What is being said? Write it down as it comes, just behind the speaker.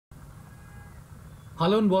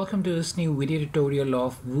Hello and welcome to this new video tutorial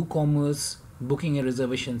of WooCommerce booking and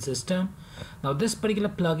reservation system. Now this particular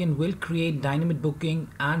plugin will create dynamic booking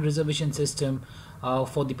and reservation system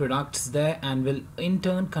for the products there and will in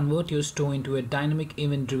turn convert your store into a dynamic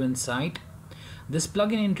event driven site. This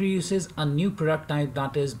plugin introduces a new product type,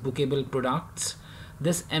 that is bookable products.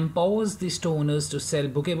 This empowers the store owners to sell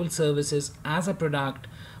bookable services as a product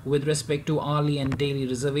with respect to hourly and daily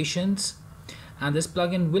reservations. And this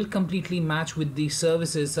plugin will completely match with the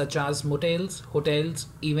services such as motels, hotels,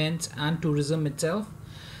 events and tourism itself.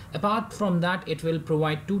 Apart from that, it will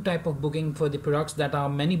provide two types of booking for the products, that are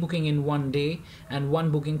many booking in one day and one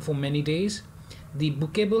booking for many days. The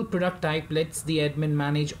bookable product type lets the admin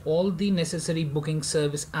manage all the necessary booking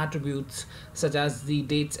service attributes such as the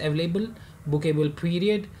dates available, bookable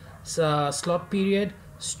period, slot period,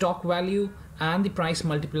 stock value and the price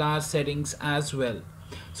multiplier settings as well.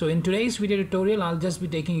 So in today's video tutorial, I'll just be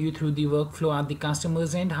taking you through the workflow at the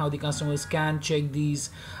customer's end, how the customers can check these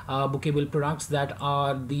bookable products that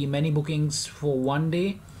are the many bookings for one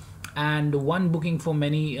day and one booking for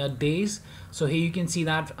many days. So here you can see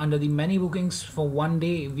that under the many bookings for one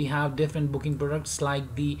day, we have different booking products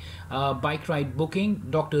like the bike ride booking,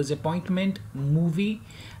 doctor's appointment, movie,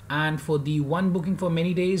 and for the one booking for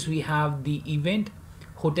many days, we have the event,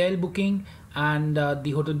 hotel booking and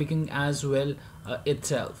the hotel booking as well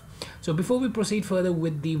itself. So before we proceed further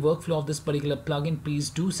with the workflow of this particular plugin, please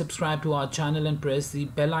do subscribe to our channel and press the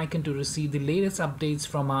bell icon to receive the latest updates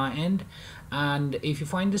from our end. And if you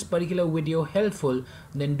find this particular video helpful,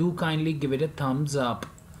 then do kindly give it a thumbs up.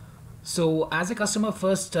 So as a customer,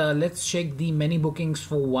 first let's check the many bookings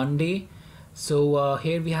for one day. So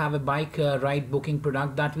here we have a bike ride booking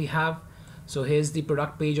product that we have. So here's the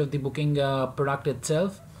product page of the booking product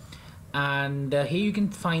itself, and here you can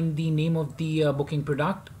find the name of the booking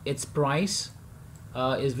product, its price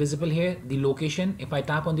is visible here, the location. If I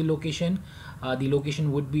tap on the location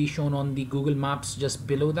would be shown on the Google Maps just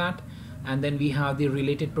below that, and then we have the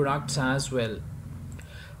related products as well.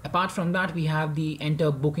 Apart from that, we have the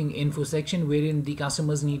enter booking info section, wherein the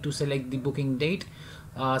customers need to select the booking date,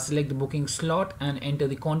 select the booking slot and enter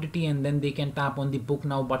the quantity, and then they can tap on the book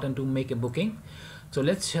now button to make a booking. So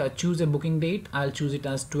let's choose a booking date. I'll choose it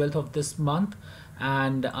as 12th of this month,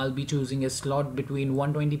 and I'll be choosing a slot between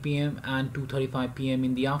 1:20 p.m. and 2:35 p.m.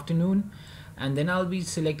 in the afternoon, and then I'll be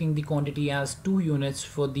selecting the quantity as 2 units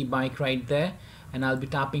for the bike ride there, and I'll be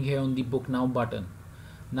tapping here on the book now button.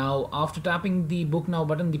 Now after tapping the book now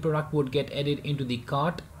button, the product would get added into the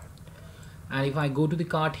cart, and if I go to the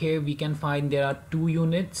cart here, we can find there are 2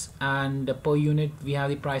 units, and per unit we have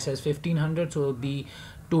the price as $1,500, so the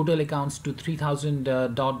total accounts to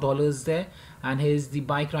 $3,000 there. And here's the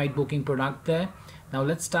bike ride booking product there. Now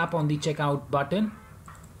let's tap on the checkout button.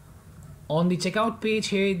 On the checkout page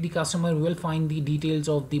here, the customer will find the details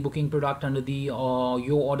of the booking product under the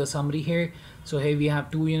your order summary here. So here we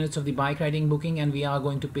have 2 units of the bike riding booking, and we are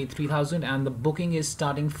going to pay $3,000, and the booking is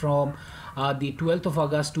starting from the 12th of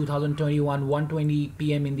August 2021 1:20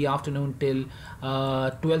 p.m. in the afternoon till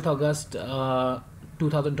 12th August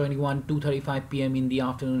 2021 2:35 p.m. in the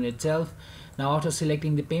afternoon itself. Now after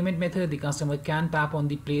selecting the payment method, the customer can tap on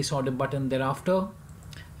the place order button thereafter.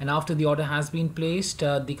 And after the order has been placed,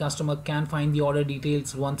 the customer can find the order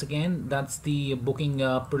details once again. That's the booking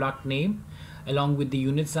product name along with the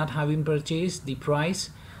units that have been purchased, the price,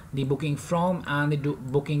 the booking from and the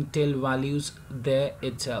booking till values there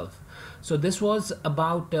itself. So this was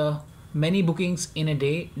about many bookings in a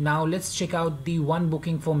day. Now let's check out the one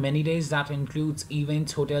booking for many days, that includes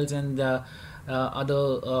events, hotels and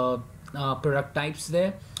other product types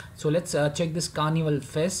there. So let's check this Carnival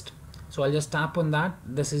Fest. So I'll just tap on that.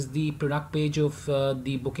 This is the product page of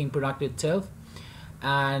the booking product itself,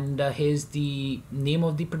 and here's the name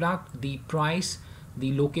of the product, the price,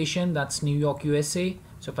 the location, that's New York, USA.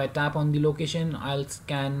 So if I tap on the location, I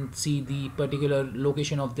can see the particular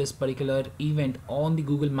location of this particular event on the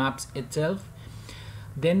Google Maps itself.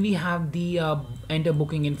 Then we have the enter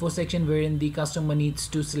booking info section, wherein the customer needs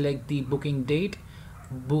to select the booking date,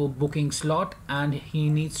 booking slot, and he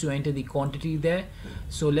needs to enter the quantity there.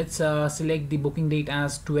 So let's select the booking date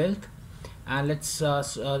as 12th, and let's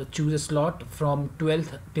choose a slot from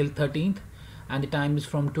 12th till 13th, and the time is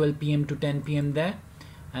from 12 p.m. to 10 p.m. there.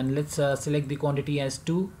 And let's select the quantity as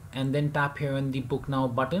 2, and then tap here on the book now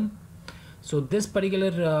button. So this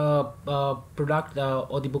particular product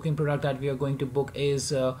or the booking product that we are going to book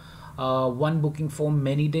is one booking for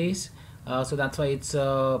many days, so that's why it's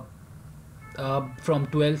from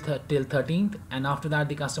 12th till 13th, and after that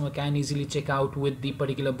the customer can easily check out with the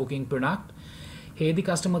particular booking product. Here the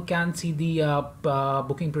customer can see the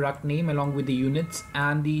booking product name along with the units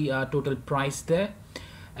and the total price there.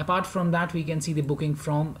 Apart from that, we can see the booking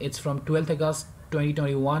from, it's from 12th August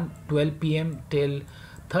 2021 12 p.m. till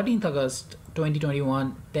 13th August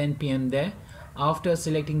 2021 10 p.m. there. After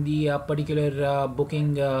selecting the particular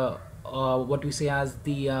booking, what we say as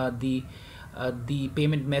the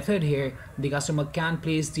payment method here, the customer can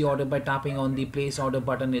place the order by tapping on the place order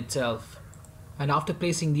button itself. And after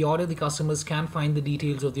placing the order, the customers can find the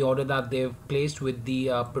details of the order that they've placed with the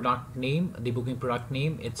product name, the booking product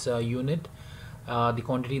name, its unit, the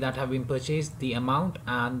quantity that have been purchased, the amount,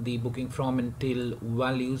 and the booking from and till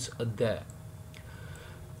values there.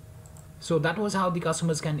 So that was how the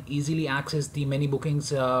customers can easily access the many bookings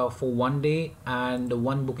for one day and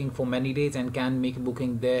one booking for many days, and can make a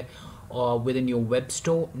booking there within your web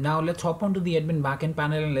store. Now let's hop onto the admin backend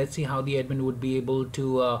panel and let's see how the admin would be able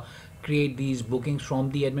to create these bookings from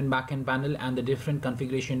the admin backend panel, and the different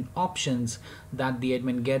configuration options that the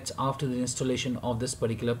admin gets after the installation of this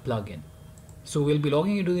particular plugin. So we'll be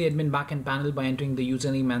logging into the admin backend panel by entering the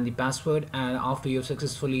username and the password, and after you've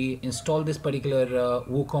successfully installed this particular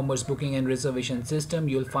WooCommerce booking and reservation system,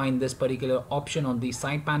 you'll find this particular option on the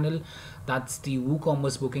side panel. That's the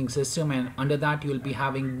WooCommerce booking system, and under that you'll be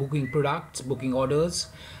having booking products, booking orders,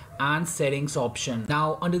 and settings option.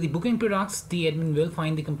 Now under the booking products, the admin will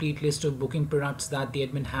find the complete list of booking products that the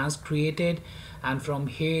admin has created, and from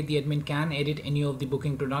here the admin can edit any of the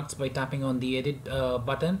booking products by tapping on the edit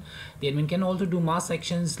button. The admin can also do mask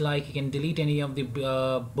sections, like you can delete any of the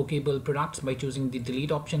bookable products by choosing the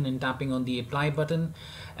delete option and tapping on the apply button.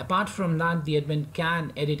 Apart from that, the admin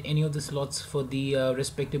can edit any of the slots for the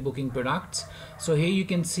respective booking products. So here you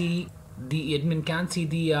can see the admin can see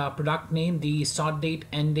the product name, the start date,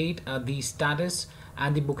 end date, the status,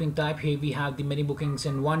 and the booking type. Here we have the many bookings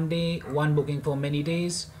in one day, one booking for many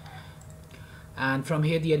days. And from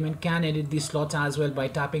here the admin can edit the slots as well by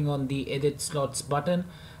tapping on the edit slots button,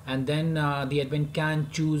 and then the admin can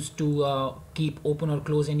choose to keep open or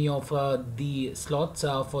close any of the slots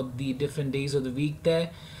for the different days of the week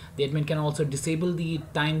there. The admin can also disable the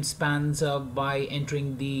time spans by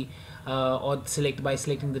entering the or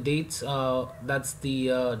selecting the dates. That's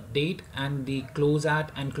the date and the close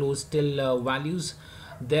at and close till values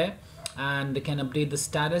there, and they can update the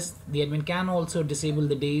status. The admin can also disable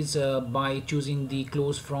the days by choosing the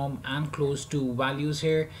close from and close to values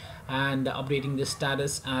here, and updating the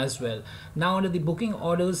status as well. Now under the booking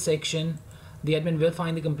orders section, the admin will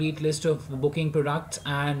find the complete list of booking products,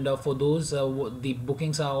 and for those the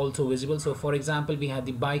bookings are also visible. So for example, we have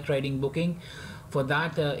the bike riding booking. For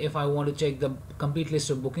that, if I want to check the complete list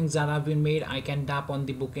of bookings that have been made, I can tap on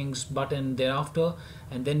the bookings button thereafter,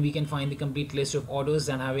 and then we can find the complete list of orders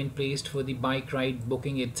that have been placed for the bike ride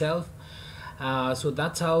booking itself. So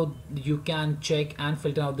that's how you can check and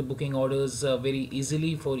filter out the booking orders very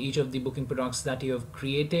easily for each of the booking products that you have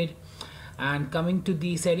created. And coming to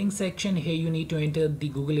the settings section, here you need to enter the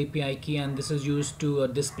Google API key, and this is used to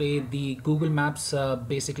display the Google Maps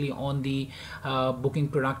basically on the booking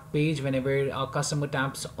product page. Whenever a customer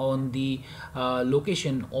taps on the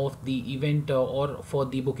location of the event or for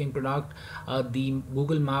the booking product, the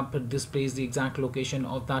Google Map displays the exact location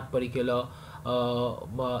of that particular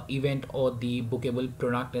event or the bookable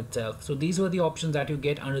product itself. So these were the options that you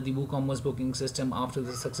get under the WooCommerce booking system after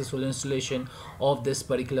the successful installation of this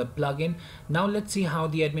particular plugin. Now let's see how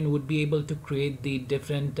the admin would be able to create the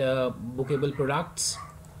different bookable products.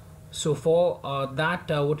 So for that,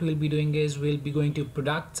 what we'll be doing is we'll be going to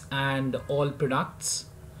products and all products,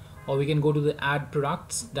 or we can go to the add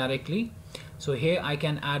products directly. So here I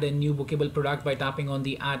can add a new bookable product by tapping on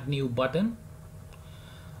the add new button.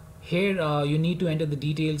 Here you need to enter the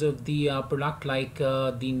details of the product, like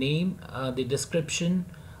the name, the description,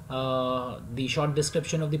 the short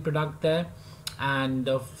description of the product there, and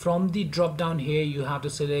from the drop down here you have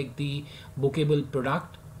to select the bookable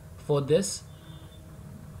product for this.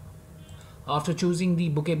 After choosing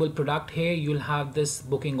the bookable product, here you'll have this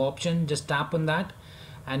booking option. Just tap on that,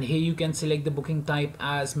 and here you can select the booking type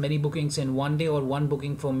as many bookings in one day or one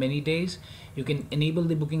booking for many days. You can enable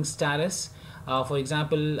the booking status. For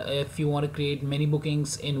example, if you want to create many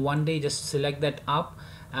bookings in one day, just select that up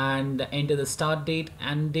and enter the start date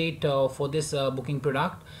and date for this booking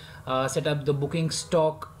product. Set up the booking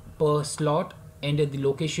stock per slot, enter the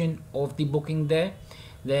location of the booking there.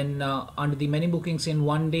 Then under the many bookings in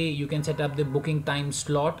one day, you can set up the booking time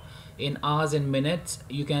slot in hours and minutes.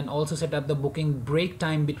 You can also set up the booking break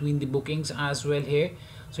time between the bookings as well here.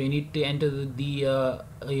 So you need to enter the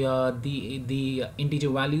integer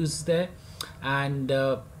values there, and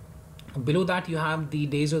below that you have the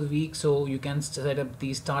days of the week. So you can set up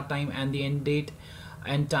the start time and the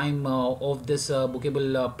end time of this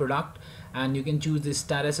bookable product. and you can choose the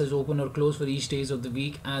status as open or closed for each days of the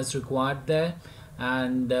week as required there.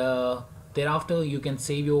 And thereafter you can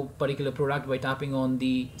save your particular product by tapping on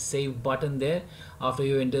the save button there after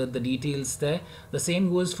you enter the details there. The same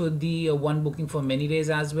goes for the one booking for many days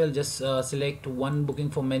as well. Just select one booking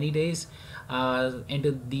for many days,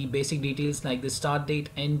 enter the basic details like the start date,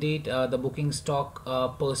 end date, the booking stock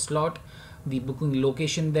per slot, the booking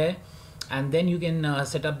location there, and then you can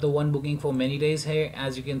set up the one booking for many days here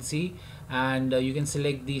as you can see. And you can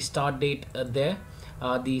select the start date there,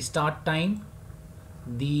 the start time,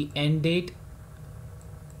 the end date,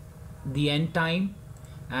 the end time,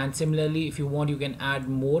 and similarly if you want you can add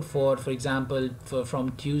more. For example,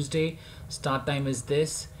 from Tuesday, start time is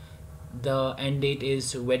this, the end date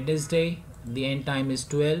is Wednesday, the end time is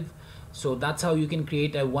 12. So that's how you can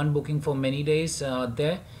create a one booking for many days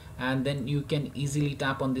there, and then you can easily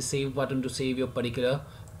tap on the save button to save your particular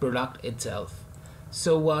product itself.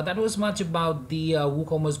 So that was much about the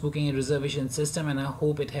WooCommerce booking and reservation system, and I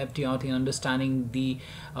hope it helped you out in understanding the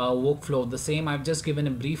workflow of the same. I've just given a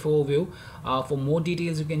brief overview. For more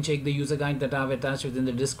details, you can check the user guide that I've attached within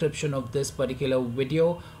the description of this particular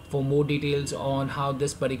video for more details on how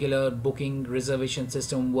this particular booking reservation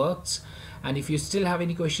system works. And if you still have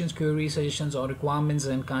any questions, queries, suggestions or requirements,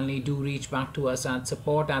 then kindly do reach back to us at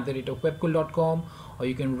support@webkul.com, or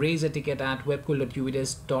you can raise a ticket at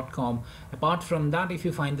webkul.uvidesk.com. Apart from that, if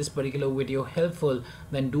you find this particular video helpful,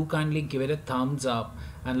 then do kindly give it a thumbs up.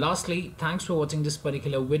 And lastly, thanks for watching this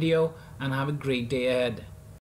particular video and have a great day ahead.